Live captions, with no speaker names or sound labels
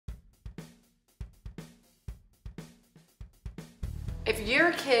If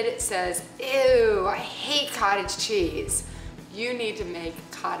your kid says, ew, I hate cottage cheese, you need to make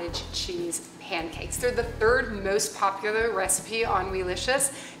cottage cheese pancakes. They're the third most popular recipe on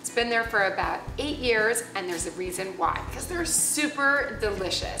Weelicious. It's been there for about 8 years, and there's a reason why, because they're super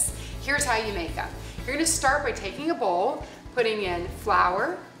delicious. Here's how you make them. You're gonna start by taking a bowl, putting in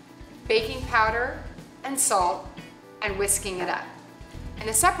flour, baking powder, and salt, and whisking it up. In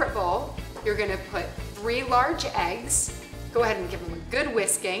a separate bowl, you're gonna put 3 large eggs. Go ahead and give them a good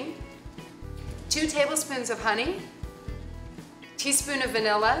whisking. 2 tablespoons of honey, teaspoon of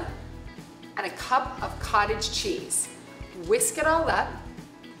vanilla, and a cup of cottage cheese. Whisk it all up,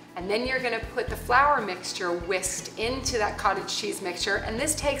 and then you're gonna put the flour mixture whisked into that cottage cheese mixture, and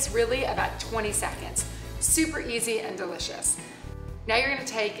this takes really about 20 seconds. Super easy and delicious. Now you're gonna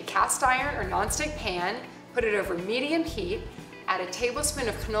take a cast iron or nonstick pan, put it over medium heat, add a tablespoon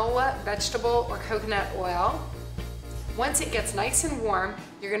of canola, vegetable, or coconut oil. Once it gets nice and warm,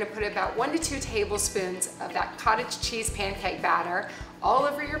 you're gonna put about 1 to 2 tablespoons of that cottage cheese pancake batter all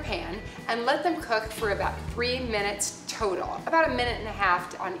over your pan and let them cook for about 3 minutes total, about 1.5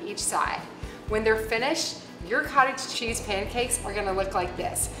 minutes on each side. When they're finished, your cottage cheese pancakes are gonna look like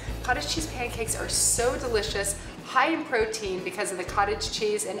this. Cottage cheese pancakes are so delicious, high in protein because of the cottage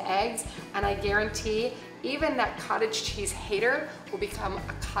cheese and eggs, and I guarantee even that cottage cheese hater will become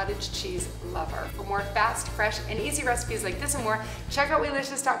a cottage cheese lover. For more fast, fresh, and easy recipes like this and more, check out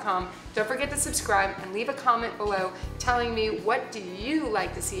Weelicious.com. Don't forget to subscribe and leave a comment below telling me what do you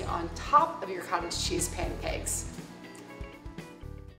like to see on top of your cottage cheese pancakes.